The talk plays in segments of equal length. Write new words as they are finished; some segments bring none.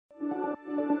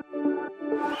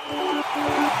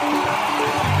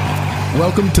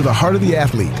Welcome to the Heart of the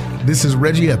Athlete. This is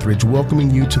Reggie Etheridge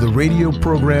welcoming you to the radio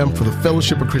program for the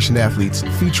Fellowship of Christian Athletes,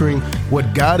 featuring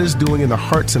what God is doing in the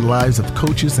hearts and lives of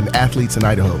coaches and athletes in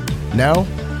Idaho. Now,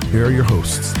 here are your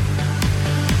hosts.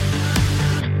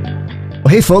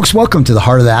 Well, hey folks, welcome to the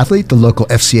Heart of the Athlete, the local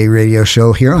FCA radio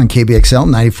show here on KBXL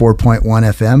 94.1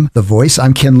 FM, The Voice.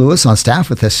 I'm Ken Lewis on staff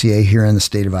with FCA here in the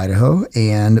state of Idaho,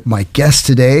 and my guest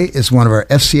today is one of our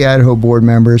FCA Idaho board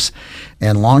members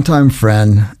and longtime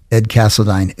friend, Ed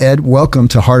Castledine. Ed, welcome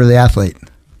to Heart of the Athlete.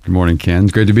 Good morning, Ken.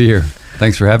 It's great to be here.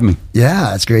 Thanks for having me.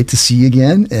 Yeah, it's great to see you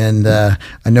again. And I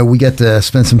know we got to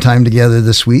spend some time together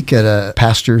this week at a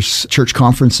pastor's church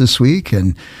conference this week,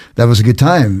 and that was a good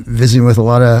time visiting with a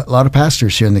lot of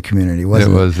pastors here in the community,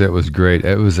 wasn't it? It was great.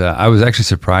 It was. I was actually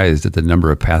surprised at the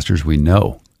number of pastors we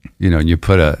know. You know, and you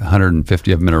put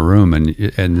 150 of them in a room, and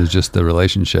there's just the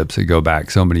relationships that go back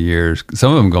so many years.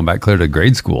 Some of them going back clear to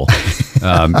grade school.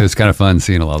 It was kind of fun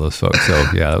seeing a lot of those folks. So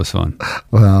yeah, that was fun.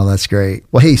 Well, that's great.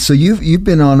 Well, hey, so you've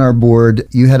been on our board.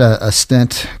 You had a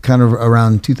stint kind of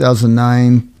around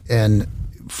 2009, and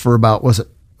for about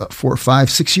 4, 5,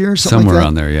 6 years, somewhere like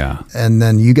around there, yeah. And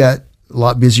then you got a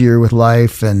lot busier with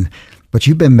life, but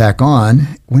you've been back on.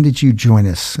 When did you join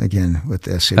us again with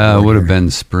this? It would have been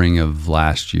spring of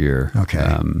last year. Okay.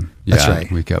 That's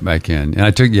right. We got back in. And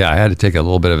I had to take a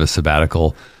little bit of a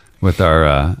sabbatical with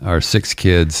our 6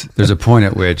 kids. There's a point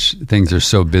at which things are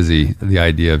so busy, the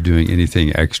idea of doing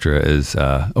anything extra is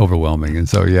overwhelming. And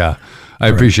so, yeah, I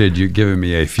appreciate you giving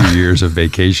me a few years of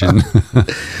vacation.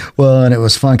 Well, and it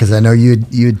was fun because I know you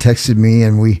had texted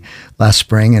me last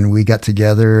spring, and we got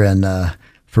together and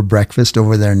for breakfast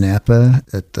over there in Napa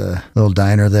at the little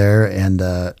diner there. And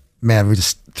man, we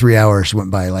just 3 hours went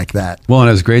by like that. Well, and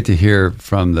it was great to hear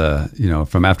from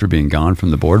from after being gone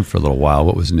from the board for a little while,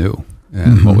 what was new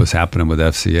and what was happening with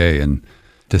FCA. And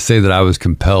to say that I was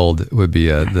compelled would be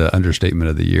the understatement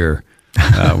of the year.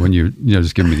 When you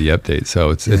just give me the update.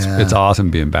 So it's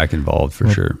awesome being back involved for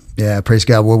sure. Yeah, praise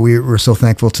God. Well, we're so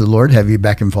thankful to the Lord to have you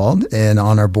back involved and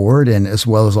on our board, and as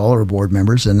well as all our board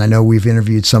members. And I know we've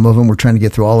interviewed some of them. We're trying to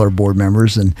get through all our board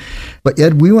members. But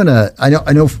Ed, we want to. I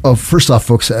know. First off,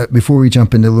 folks, before we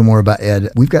jump into a little more about Ed,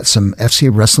 we've got some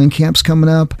FCA wrestling camps coming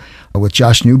up with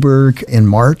Josh Newberg in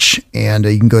March, and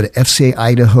you can go to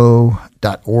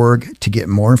fcaidaho.org to get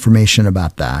more information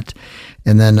about that.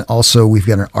 And then also we've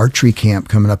got an archery camp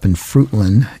coming up in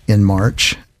Fruitland in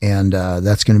March, and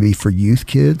that's going to be for youth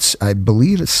kids. I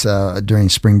believe it's during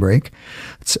spring break.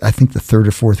 It's, I think, the 3rd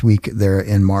or 4th week there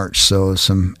in March. So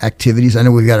some activities. I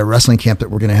know we've got a wrestling camp that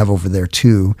we're going to have over there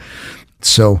too.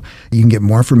 So you can get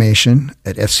more information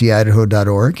at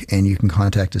fcaidaho.org, and you can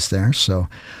contact us there. So,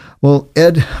 well,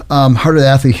 Ed, Heart of the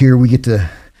Athlete here, we get to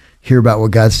hear about what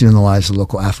God's doing in the lives of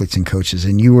local athletes and coaches.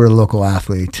 And you were a local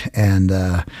athlete. And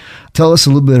tell us a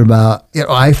little bit about,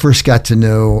 I first got to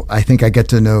know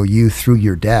you through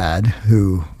your dad,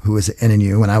 who was at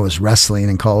NNU when I was wrestling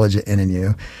in college at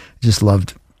NNU. Just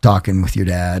loved talking with your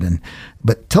dad.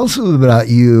 But tell us a little bit about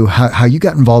you, how you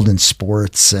got involved in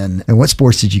sports, and what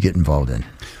sports did you get involved in?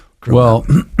 Well,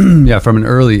 yeah, from an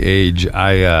early age,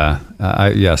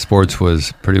 sports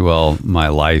was pretty well my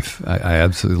life. I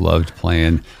absolutely loved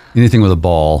playing anything with a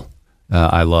ball.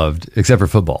 I loved, except for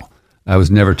football. I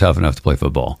was never tough enough to play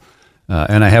football.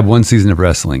 And I had one season of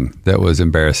wrestling that was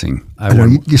embarrassing.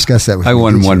 You discussed that with me. I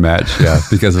won one match,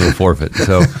 because of a forfeit.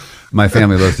 So my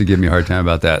family loves to give me a hard time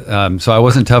about that. So I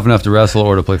wasn't tough enough to wrestle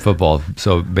or to play football.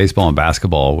 So baseball and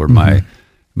basketball were my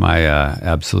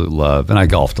absolute love. And I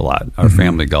golfed a lot. Our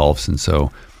family golfs, and so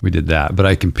we did that. But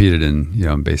I competed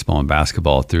in baseball and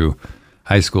basketball through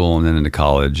high school and then into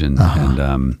college,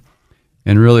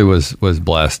 and really was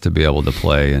blessed to be able to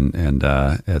play and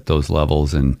at those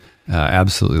levels, and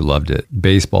absolutely loved it.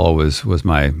 Baseball was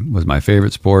my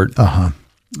favorite sport.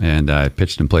 And I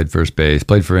pitched and played first base,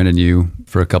 played for NNU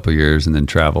for a couple of years, and then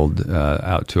traveled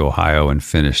out to Ohio and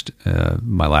finished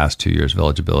my last 2 years of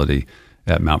eligibility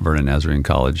at Mount Vernon Nazarene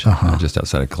College, just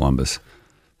outside of Columbus.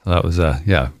 So that was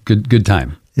good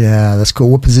time. Yeah, that's cool.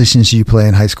 What positions did you play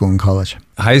in high school and college?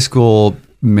 High school,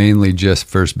 mainly just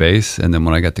first base. And then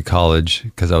when I got to college,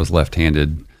 because I was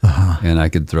left-handed and I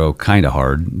could throw kind of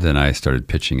hard, then I started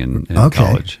pitching in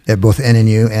college. At both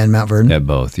NNU and Mount Vernon? At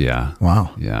both, yeah.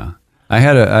 Wow. Yeah. I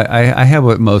had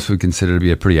what most would consider to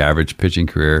be a pretty average pitching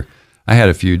career. I had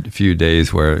a few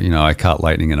days where, I caught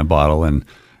lightning in a bottle and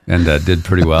did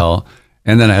pretty well.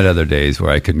 And then I had other days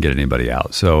where I couldn't get anybody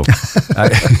out. So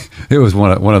it was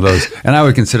one of those. And I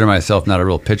would consider myself not a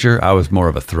real pitcher. I was more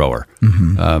of a thrower.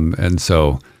 And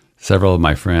so several of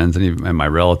my friends and my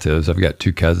relatives, I've got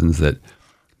 2 cousins that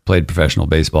played professional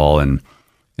baseball, and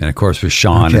And of course, with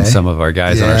Sean and some of our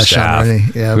guys on our staff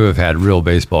who have had real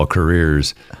baseball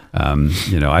careers,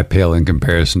 I pale in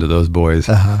comparison to those boys.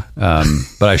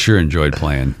 But I sure enjoyed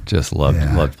playing. Just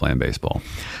loved playing baseball.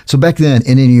 So back then,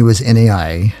 NNU was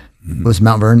NAI. Was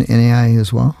Mount Vernon NAI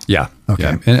as well? Yeah.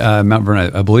 Okay. Yeah. And, Mount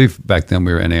Vernon, I believe back then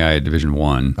we were NAI Division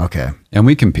I. Okay. And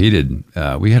we competed.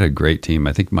 We had a great team.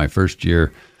 I think my first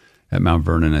year at Mount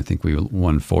Vernon, I think we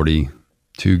won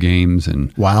 42 games.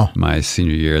 And my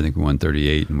senior year, I think we won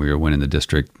 38, and we were winning the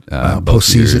district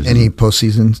postseason. Any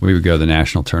postseasons? We would go to the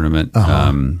national tournament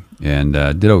and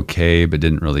did okay, but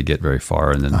didn't really get very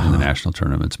far in the national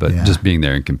tournaments. But just being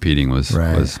there and competing was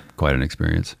quite an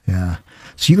experience. Yeah.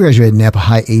 So you graduated Napa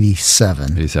High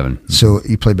 87. 87. So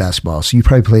you played basketball. So you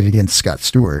probably played against Scott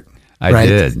Stewart. I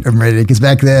did. Meridian, because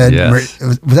back then,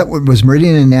 was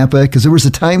Meridian in Napa? Because there was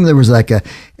a time there was like a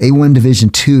A1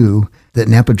 Division II that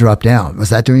Napa dropped down. Was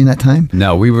that during that time?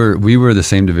 No, we were the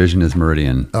same division as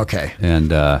Meridian. Okay.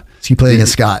 And so you played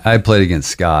against Scott. I played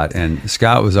against Scott, and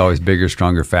Scott was always bigger,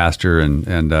 stronger, faster,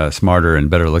 and smarter and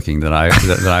better looking than I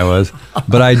was.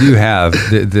 But I do have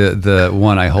the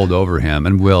one I hold over him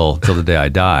and will till the day I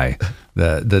die.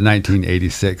 The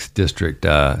 1986 district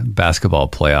basketball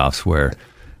playoffs where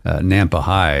Nampa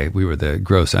High, we were the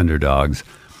gross underdogs,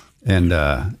 and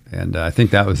I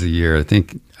think that was the year.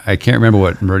 I can't remember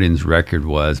what Meridian's record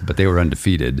was, but they were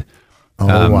undefeated.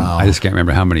 Wow! I just can't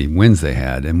remember how many wins they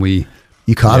had, and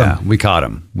you caught them. We caught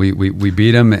them. We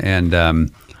beat them,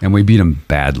 and we beat them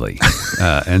badly.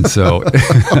 And so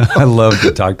I love to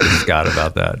talk to Scott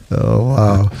about that. Oh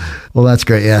wow! Well, that's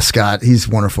great. Yeah, Scott, he's a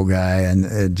wonderful guy,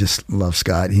 and just love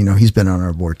Scott. He's been on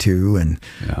our board too,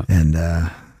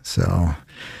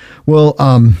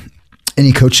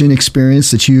 any coaching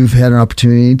experience that you've had an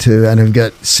opportunity to? I know you've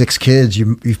got 6 kids.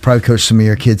 You've probably coached some of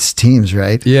your kids' teams,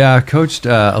 right? Yeah, I coached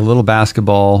a little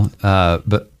basketball,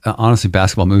 but honestly,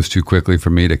 basketball moves too quickly for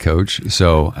me to coach,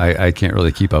 so I can't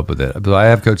really keep up with it. But I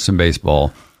have coached some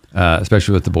baseball,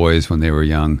 especially with the boys when they were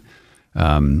young.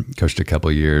 Coached a couple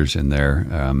of years in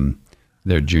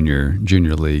their junior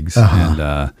leagues,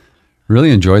 and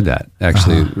really enjoyed that.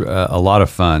 Actually, a lot of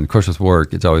fun. Of course, with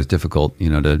work, it's always difficult,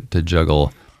 to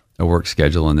juggle a work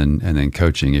schedule and then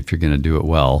coaching if you're going to do it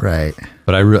well. Right.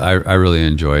 But I really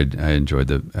enjoyed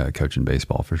the coaching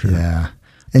baseball for sure. Yeah.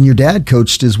 And your dad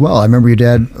coached as well. I remember your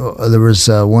dad. There was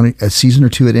a season or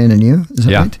two at NNU. Is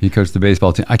that right? He coached the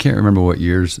baseball team. I can't remember what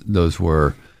years those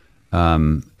were.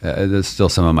 That's still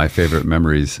some of my favorite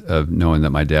memories of knowing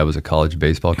that my dad was a college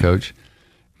baseball coach,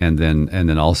 and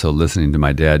then also listening to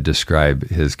my dad describe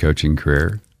his coaching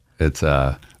career. It's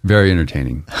very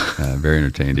entertaining. Very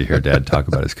entertaining to hear Dad talk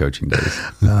about his coaching days.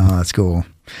 Oh, that's cool.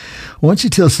 Why don't you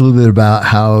tell us a little bit about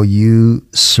how you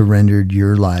surrendered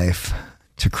your life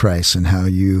to Christ and how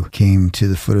you came to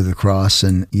the foot of the cross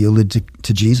and yielded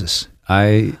to Jesus?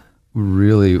 I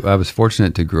was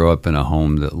fortunate to grow up in a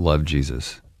home that loved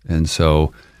Jesus. And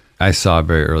so I saw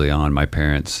very early on my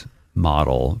parents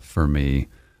model for me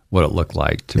what it looked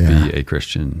like to be a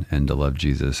Christian and to love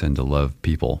Jesus and to love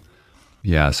people.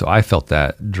 Yeah, so I felt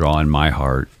that draw in my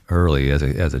heart early as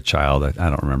a child. I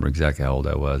don't remember exactly how old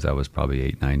I was. I was probably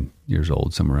 8, 9 years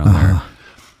old, somewhere around there.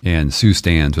 And Sue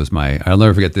Stans was I'll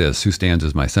never forget this. Sue Stans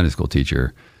was my Sunday school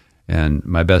teacher. And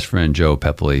my best friend, Joe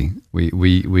Pepley,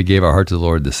 we gave our heart to the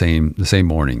Lord the same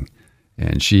morning.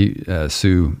 And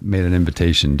Sue made an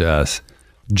invitation to us.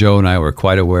 Joe and I were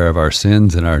quite aware of our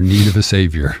sins and our need of a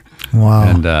Savior.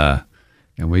 Wow.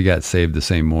 And we got saved the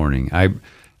same morning.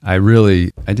 I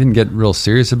didn't get real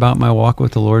serious about my walk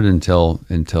with the Lord until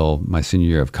my senior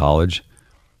year of college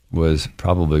was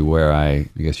probably where I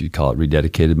guess you'd call it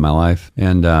rededicated my life,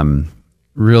 and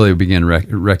really began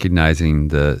recognizing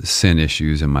the sin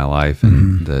issues in my life,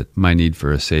 and that my need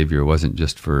for a Savior wasn't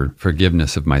just for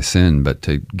forgiveness of my sin, but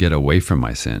to get away from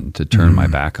my sin, to turn my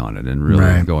back on it and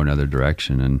really go another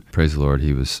direction. And praise the Lord,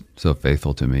 He was so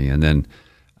faithful to me. And then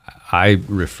I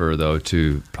refer, though,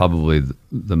 to probably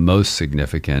the most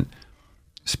significant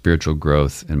spiritual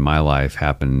growth in my life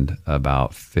happened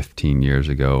about 15 years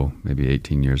ago, maybe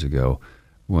 18 years ago,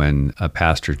 when a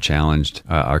pastor challenged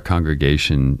our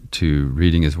congregation to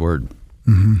reading his word.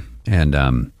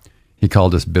 And he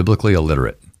called us biblically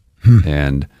illiterate.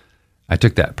 And I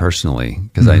took that personally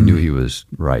because I knew he was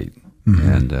right.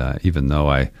 And even though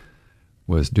I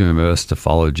was doing my best to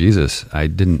follow Jesus, I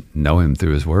didn't know Him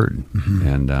through His word.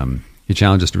 And he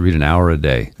challenged us to read an hour a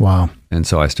day. Wow. And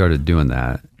so I started doing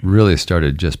that, really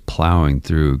started just plowing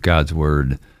through God's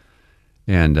word.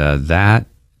 And that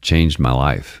changed my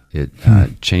life. It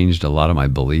changed a lot of my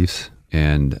beliefs,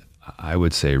 and I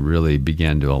would say really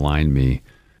began to align me,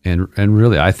 and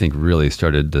really, I think really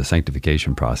started the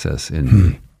sanctification process in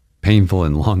me. painful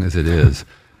and long as it is,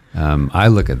 I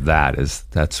look at that as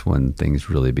that's when things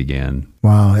really began.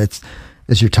 Wow.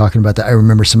 As you're talking about that, I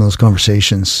remember some of those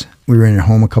conversations. We were in your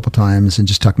home a couple times and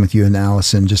just talking with you and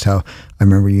Allison, just how I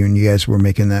remember you and you guys were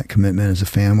making that commitment as a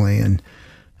family. And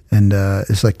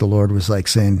it's like the Lord was like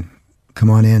saying, come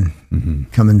on in,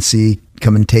 come and see,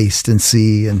 come and taste and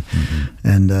see. And,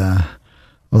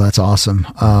 well, that's awesome.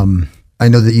 I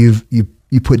know that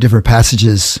you put different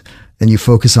passages and you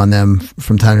focus on them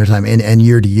from time to time and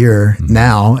year to year.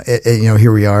 Now,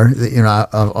 here we are,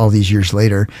 all these years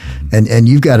later, and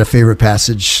you've got a favorite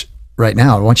passage right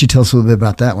now. Why don't you tell us a little bit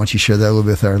about that? Why don't you share that a little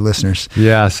bit with our listeners?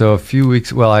 Yeah. So a few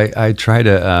weeks, I try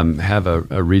to have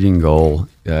a reading goal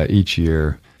each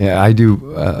year. Yeah, I do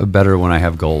better when I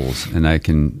have goals and I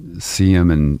can see them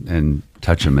and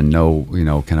touch them and know,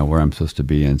 kind of where I'm supposed to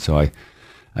be. And so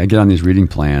I get on these reading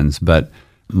plans, but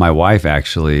my wife,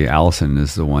 actually, Allison,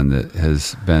 is the one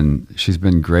that she's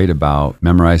been great about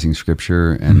memorizing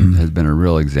scripture and has been a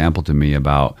real example to me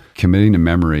about committing to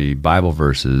memory Bible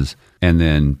verses and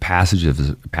then passages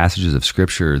of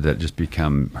scripture that just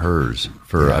become hers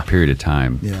for a period of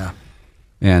time. Yeah.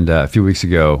 And a few weeks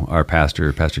ago, our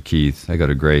Pastor Keith, I go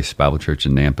to Grace Bible Church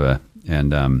in Nampa,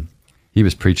 and he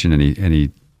was preaching, and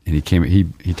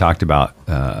he talked about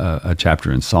a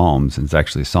chapter in Psalms, and it's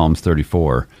actually Psalms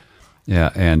 34.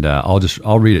 Yeah, and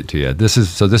I'll read it to you. This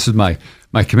is my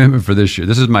commitment for this year.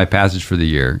 This is my passage for the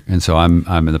year, and so I'm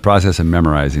in the process of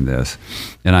memorizing this,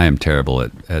 and I am terrible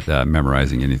at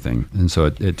memorizing anything, and so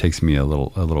it takes me a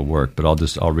little work. But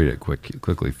I'll read it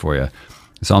quickly for you.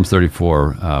 Psalms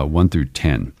 34, 1 through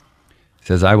 10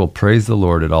 says, "I will praise the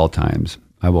Lord at all times.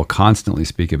 I will constantly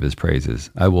speak of his praises.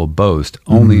 I will boast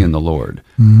only in the Lord.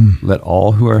 Let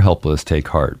all who are helpless take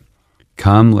heart.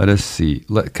 Come, let us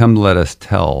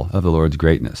tell of the Lord's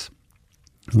greatness.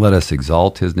 Let us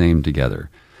exalt his name together.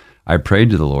 I prayed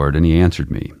to the Lord, and he answered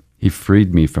me. He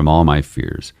freed me from all my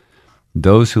fears.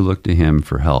 Those who look to him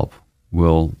for help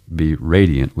will be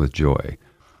radiant with joy.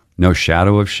 No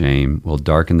shadow of shame will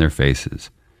darken their faces.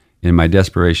 In my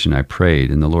desperation I prayed,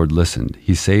 and the Lord listened.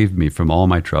 He saved me from all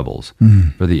my troubles.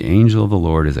 For the angel of the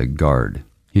Lord is a guard.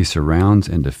 He surrounds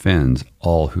and defends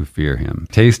all who fear him.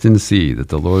 Taste and see that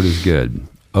the Lord is good.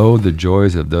 Oh, the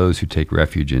joys of those who take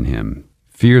refuge in him.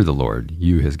 Fear the Lord,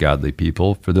 you his godly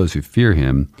people, for those who fear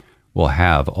him will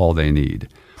have all they need.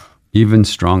 Even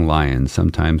strong lions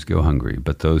sometimes go hungry,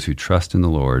 but those who trust in the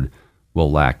Lord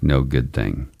will lack no good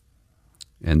thing."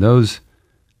 And those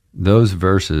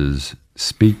verses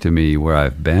speak to me where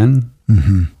I've been,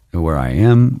 and where I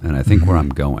am, and I think where I'm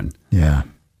going. Yeah.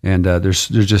 And there's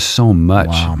just so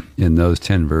much in those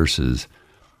 10 verses.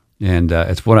 And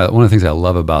it's one of the things I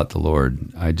love about the Lord.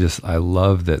 I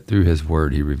love that through his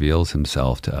word, he reveals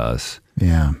himself to us.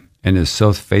 Yeah. And is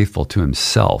so faithful to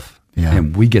himself. Yeah.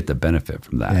 And we get the benefit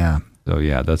from that. Yeah.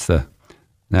 So that's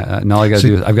and all I got to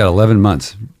do is, I've got 11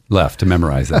 months left to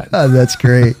memorize that. That's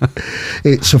great.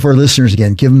 Hey, so for our listeners,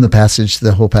 again, give them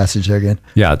the whole passage there again.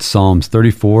 Yeah, it's Psalms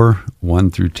 34,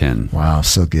 1 through 10. Wow,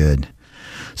 so good.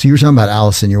 So you were talking about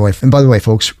Allison, your wife. And by the way,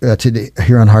 folks, today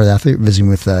here on Heart of the Athlete, we're visiting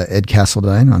with Ed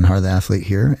Castledine on Heart of the Athlete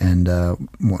here, and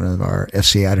one of our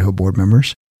FCA Idaho board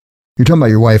members. You're talking about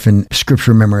your wife and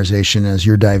scripture memorization as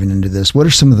you're diving into this. What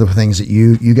are some of the things that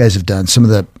you guys have done, some of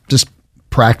the just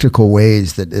practical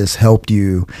ways that has helped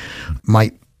you,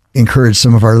 might encourage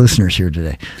some of our listeners here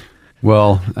today?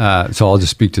 Well, so I'll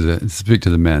just speak to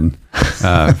the men.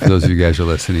 For those of you guys who are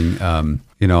listening,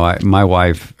 my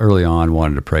wife early on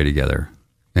wanted to pray together.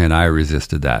 And I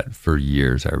resisted that for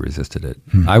years. I resisted it.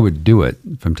 I would do it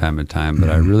from time to time, but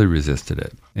I really resisted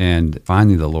it. And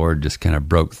finally, the Lord just kind of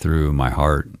broke through my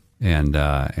heart, and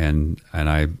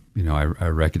I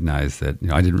recognized that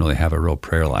I didn't really have a real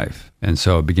prayer life, and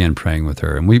so I began praying with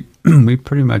her. And we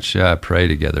pretty much pray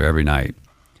together every night.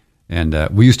 And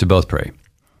we used to both pray,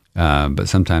 but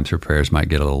sometimes her prayers might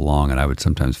get a little long, and I would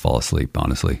sometimes fall asleep,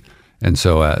 honestly. And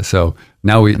so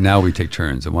now we take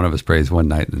turns, and one of us prays one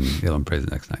night, and the other one prays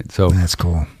the next night. So that's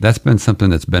cool. That's been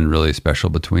something that's been really special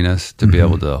between us, to be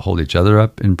able to hold each other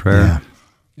up in prayer,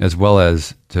 as well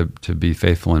as to be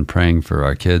faithful in praying for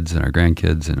our kids and our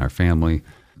grandkids and our family.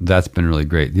 That's been really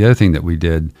great. The other thing that we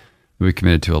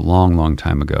committed to a long, long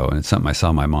time ago, and it's something I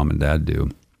saw my mom and dad do,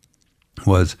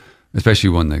 was, especially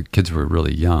when the kids were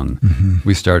really young,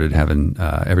 we started having,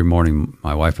 every morning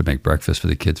my wife would make breakfast for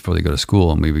the kids before they go to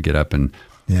school, and we would get up and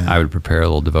I would prepare a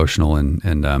little devotional,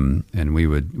 and we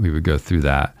would go through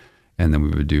that, and then we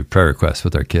would do prayer requests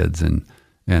with our kids, and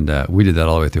we did that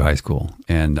all the way through high school.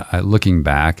 And looking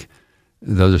back,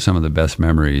 those are some of the best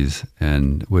memories,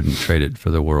 and wouldn't trade it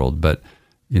for the world. But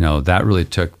that really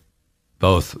took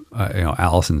both,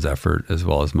 Allison's effort as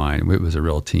well as mine. It was a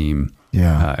real team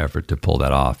effort to pull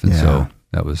that off. And so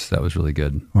that was really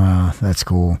good. Wow, that's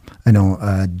cool. I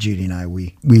know Judy and I,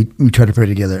 we try to pray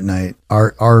together at night.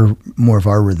 Our more of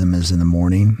our rhythm is in the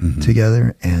morning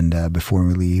together, and before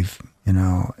we leave,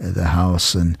 the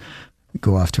house and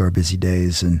go off to our busy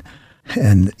days. And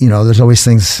there's always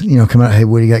things, come out, hey,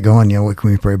 what do you got going? What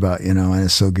can we pray about? And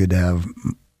it's so good to have,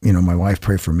 my wife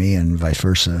pray for me and vice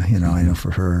versa, I know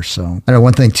for her. So I know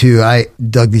one thing too, I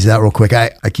dug these out real quick. I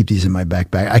keep these in my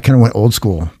backpack. I kind of went old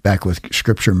school back with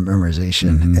scripture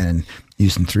memorization and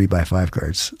using 3x5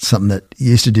 cards, something that you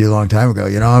used to do a long time ago.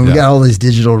 We got all these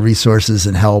digital resources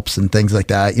and helps and things like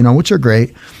that, which are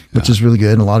great, which is really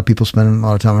good. And a lot of people spend a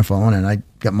lot of time on the phone, and I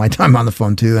got my time on the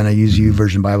phone too. And I use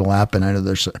YouVersion Bible app, and I know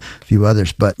there's a few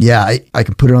others, but I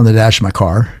can put it on the dash of my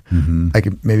car. I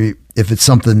could maybe, if it's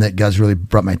something that God's really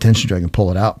brought my attention to, I can pull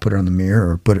it out, put it on the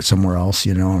mirror, or put it somewhere else,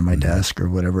 on my desk or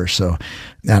whatever. So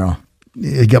I don't know.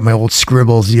 I got my old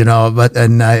scribbles, that's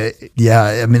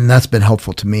been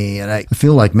helpful to me. And I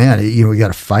feel like, man, we got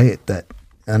to fight that,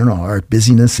 I don't know, our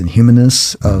busyness and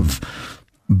humanness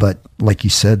but like you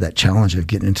said, that challenge of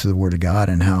getting into the Word of God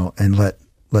and let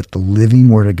the living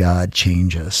Word of God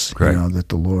change us, that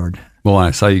the Lord. Well, when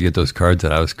I saw you get those cards,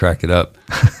 that I was cracking up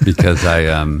because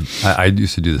I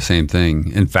used to do the same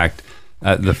thing. In fact,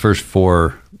 the first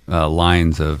 4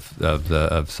 lines of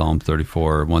Psalm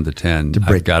 34,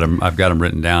 1-10, I've got them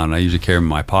written down. I usually carry them in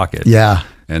my pocket. Yeah,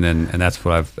 and that's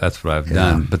what I've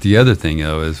done. But the other thing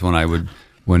though is when I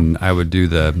would do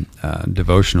the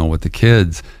devotional with the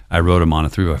kids, I wrote them on a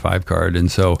 3x5 card,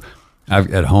 and so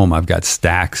at home I've got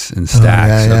stacks and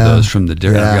stacks of those from the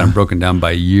different. I've got them broken down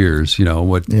by years. And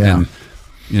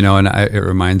it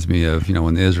reminds me of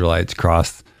when the Israelites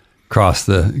crossed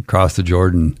the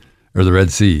Jordan or the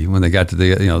Red Sea, when they got to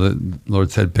the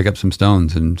Lord said, pick up some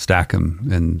stones and stack them,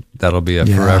 and that'll be a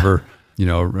forever,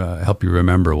 help you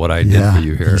remember what I did for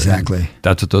you here. Exactly. And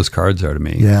that's what those cards are to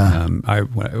me. Yeah.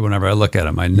 Whenever I look at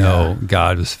them, I know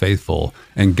God is faithful,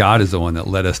 and God is the one that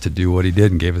led us to do what he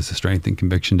did and gave us the strength and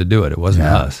conviction to do it. It wasn't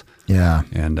us. Yeah.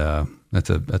 And that's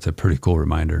a pretty cool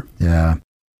reminder. Yeah.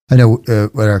 I know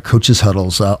at our coaches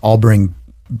huddles, I'll bring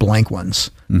blank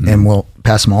ones and we'll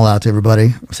pass them all out to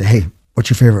everybody. We'll say, hey, what's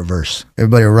your favorite verse?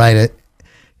 Everybody will write it.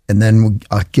 And then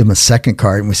I'll give them a second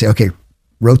card and we say, okay,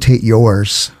 rotate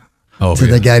yours to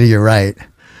the guy to your right.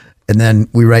 And then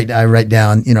I write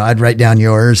down, I'd write down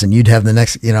yours and you'd have the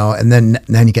next, and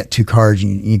then you get 2 cards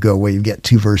and you go, well, you get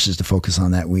 2 verses to focus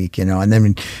on that week, and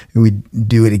then we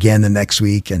do it again the next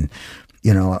week. And,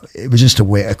 it was just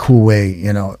a cool way,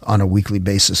 on a weekly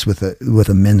basis with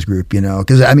a men's group,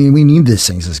 because we need these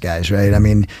things as guys,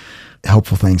 right?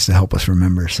 Helpful things to help us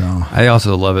remember. So I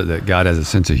also love it that God has a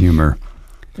sense of humor,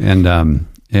 and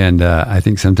I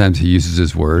think sometimes he uses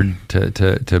his word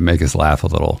to make us laugh a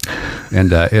little.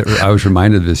 And I was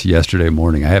reminded of this yesterday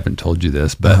morning. I haven't told you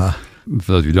this, but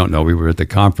for those of you who don't know, we were at the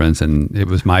conference, and it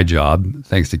was my job,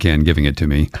 thanks to Ken giving it to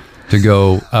me, to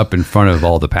go up in front of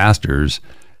all the pastors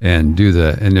and do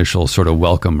the initial sort of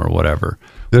welcome or whatever.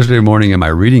 Yesterday morning in my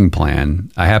reading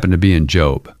plan, I happened to be in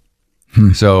Job.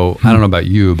 So I don't know about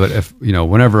you, but if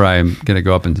whenever I'm going to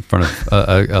go up in front of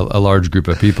a large group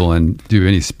of people and do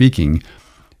any speaking,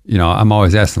 I'm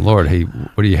always asking the Lord, hey,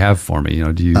 what do you have for me?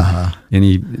 Do you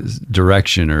any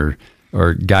direction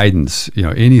or guidance?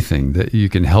 Anything that you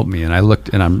can help me? And I looked,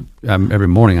 and I'm every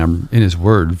morning I'm in His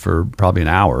Word for probably an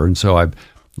hour, and so I've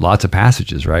lots of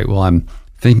passages. Right. Well, I'm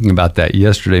thinking about that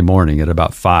yesterday morning at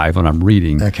about 5 when I'm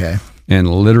reading. Okay. And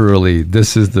literally,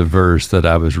 this is the verse that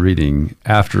I was reading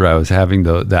after I was having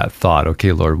that thought.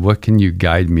 Okay, Lord, what can you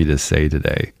guide me to say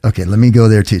today? Okay, let me go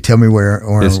there too. Tell me where.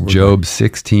 It's Job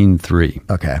 16:3.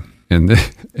 Okay. And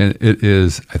it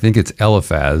is, I think it's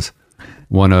Eliphaz,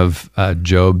 one of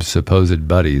Job's supposed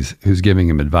buddies, who's giving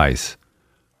him advice.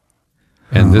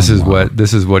 And this is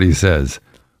what he says: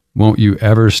 won't you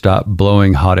ever stop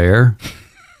blowing hot air?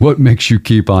 What makes you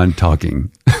keep on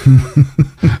talking?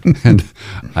 And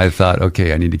I thought,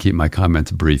 okay, I need to keep my comments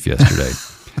brief yesterday.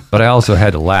 But I also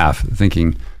had to laugh,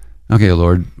 thinking, okay,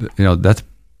 Lord, that's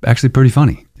actually pretty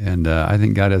funny. And I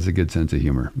think God has a good sense of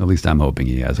humor. At least I'm hoping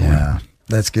He has one. Yeah,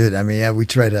 that's good. We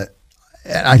try to,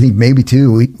 I think maybe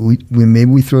too,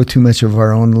 we throw too much of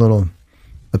our own little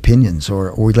opinions,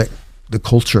 or we let the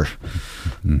culture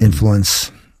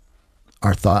influence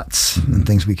our thoughts and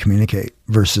things we communicate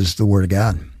versus the Word of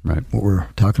God. Right. What we're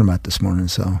talking about this morning.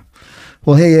 So,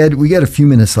 well, hey, Ed, we got a few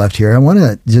minutes left here. I want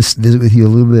to just visit with you a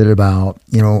little bit about,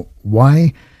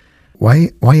 why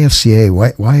FCA?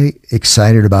 Why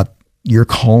excited about your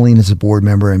calling as a board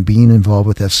member and being involved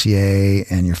with FCA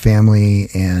and your family.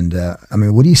 And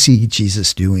what do you see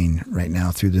Jesus doing right now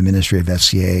through the ministry of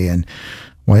FCA, and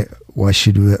why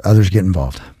should others get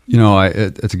involved?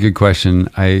 It's a good question.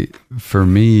 For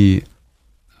me,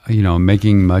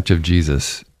 making much of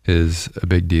Jesus is a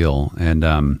big deal. And,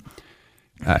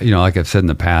 like I've said in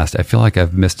the past, I feel like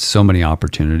I've missed so many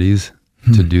opportunities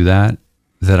to do that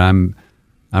I'm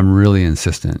really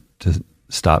insistent to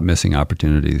stop missing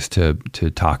opportunities to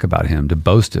talk about him, to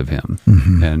boast of him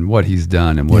and what he's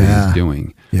done and what he's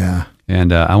doing. Yeah.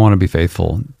 And I want to be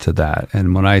faithful to that.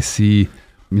 And when I see,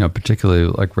 particularly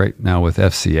like right now with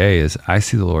FCA, I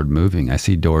see the Lord moving. I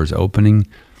see doors opening,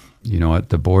 at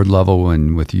the board level,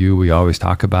 and with you, we always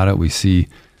talk about it. We see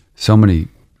so many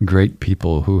great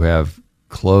people who have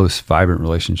close, vibrant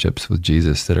relationships with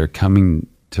Jesus that are coming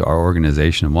to our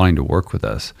organization and wanting to work with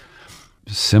us.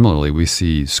 Similarly, we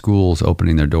see schools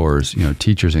opening their doors,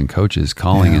 teachers and coaches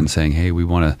calling and saying, hey, we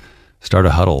want to start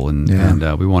a huddle and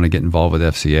we want to get involved with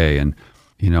FCA. And,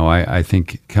 I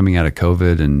think coming out of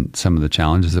COVID and some of the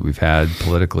challenges that we've had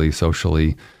politically,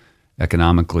 socially,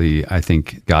 economically, I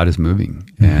think God is moving.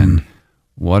 And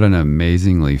what an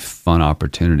amazingly fun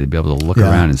opportunity to be able to look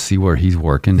around and see where he's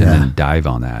working and then dive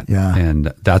on that. Yeah.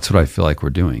 And that's what I feel like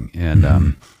we're doing. And,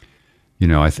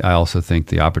 I also think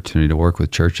the opportunity to work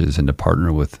with churches and to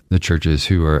partner with the churches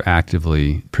who are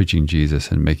actively preaching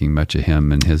Jesus and making much of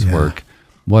him and his work.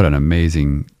 What an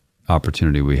amazing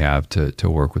opportunity we have to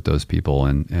work with those people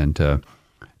and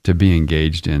to be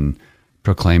engaged in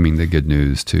proclaiming the good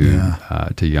news to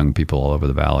young people all over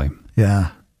the valley.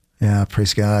 Yeah. Yeah.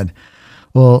 Praise God.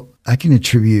 Well, I can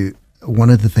attribute one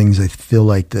of the things I feel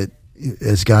like that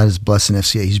as God is blessing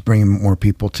FCA, he's bringing more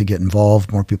people to get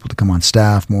involved, more people to come on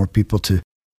staff, more people to,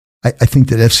 I think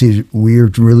that FCA, we're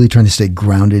really trying to stay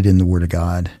grounded in the Word of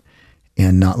God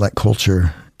and not let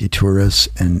culture detour us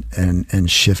and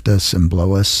shift us and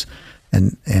blow us.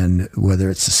 And whether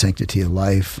it's the sanctity of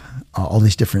life, all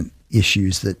these different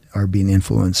issues that are being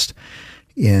influenced,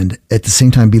 and at the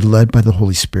same time be led by the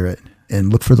Holy Spirit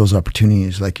and look for those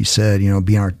opportunities. Like you said,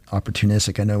 being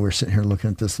opportunistic. I know we're sitting here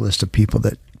looking at this list of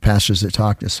pastors that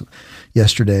talked to us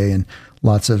yesterday, and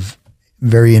lots of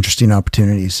very interesting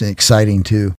opportunities and exciting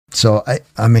too. So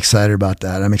I'm excited about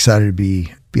that. I'm excited to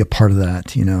be a part of that,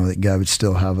 that God would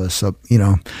still have us up,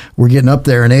 we're getting up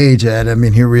there in age, Ed. I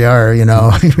mean, here we are,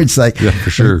 it's like, yeah, for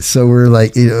sure. So we're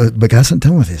like, but God's not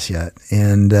done with this yet.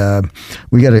 And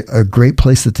we got a great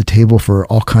place at the table for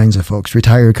all kinds of folks,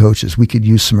 retired coaches. We could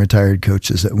use some retired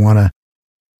coaches that want to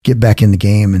get back in the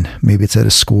game, and maybe it's at a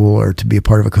school or to be a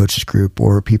part of a coaches group,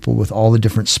 or people with all the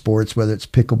different sports, whether it's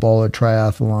pickleball or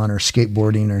triathlon or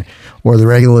skateboarding or the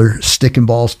regular stick and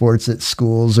ball sports at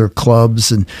schools or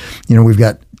clubs. And, we've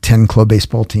got 10 club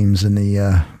baseball teams in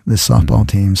the softball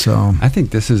team. So I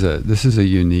think this is a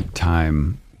unique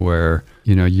time where,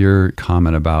 your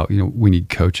comment about, we need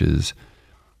coaches.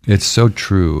 It's so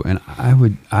true. And I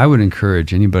would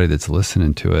encourage anybody that's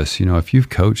listening to us, if you've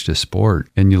coached a sport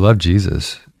and you love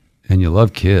Jesus and you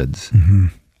love kids,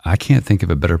 I can't think of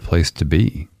a better place to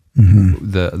be.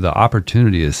 The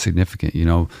opportunity is significant.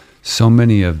 So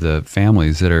many of the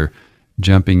families that are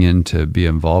jumping in to be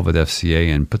involved with FCA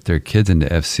and put their kids into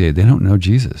FCA, they don't know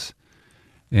Jesus.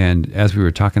 And as we were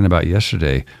talking about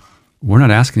yesterday, we're not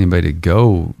asking anybody to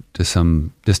go to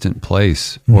some distant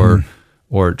place or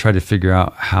try to figure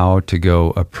out how to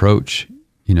go approach,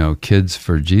 kids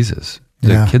for Jesus.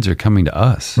 The kids are coming to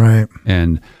us. Right.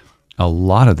 And a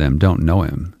lot of them don't know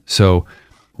him. So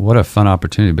what a fun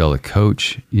opportunity to be able to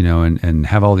coach, and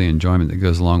have all the enjoyment that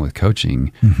goes along with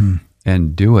coaching,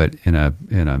 and do it in a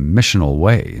missional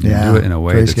way. And do it in a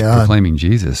way that's proclaiming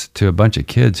Jesus to a bunch of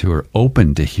kids who are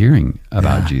open to hearing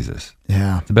about Jesus.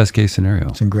 Yeah. It's the best case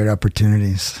scenario. Some great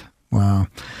opportunities. Wow.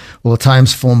 Well,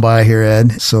 time's flown by here,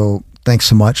 Ed. So thanks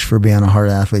so much for being a Heart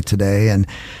Athlete today. And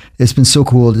it's been so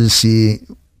cool to see,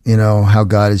 how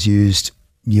God has used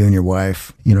you and your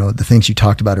wife, the things you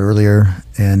talked about earlier,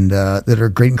 and that are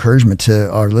great encouragement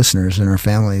to our listeners and our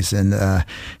families. And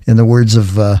in the words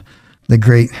of the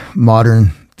great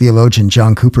modern theologian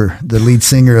John Cooper, the lead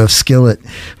singer of Skillet,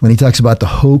 when he talks about the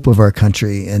hope of our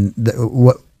country and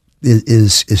what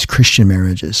is Christian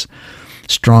marriages,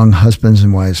 strong husbands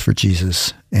and wives for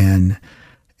Jesus, and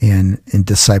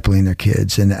discipling their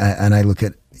kids. And I look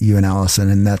at you and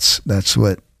Allison, and that's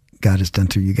what God has done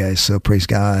through you guys. So praise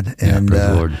God. And praise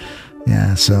the Lord.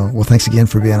 Yeah. So, well, thanks again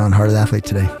for being on Heart of the Athlete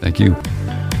today. Thank you.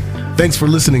 Thanks for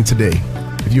listening today.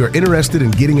 If you are interested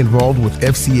in getting involved with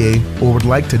FCA or would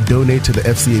like to donate to the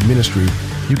FCA ministry,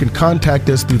 you can contact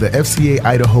us through the FCA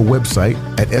Idaho website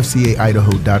at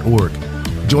fcaidaho.org.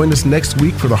 Join us next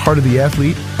week for The Heart of the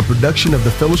Athlete, a production of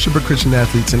the Fellowship of Christian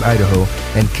Athletes in Idaho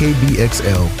and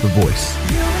KBXL, The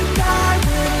Voice.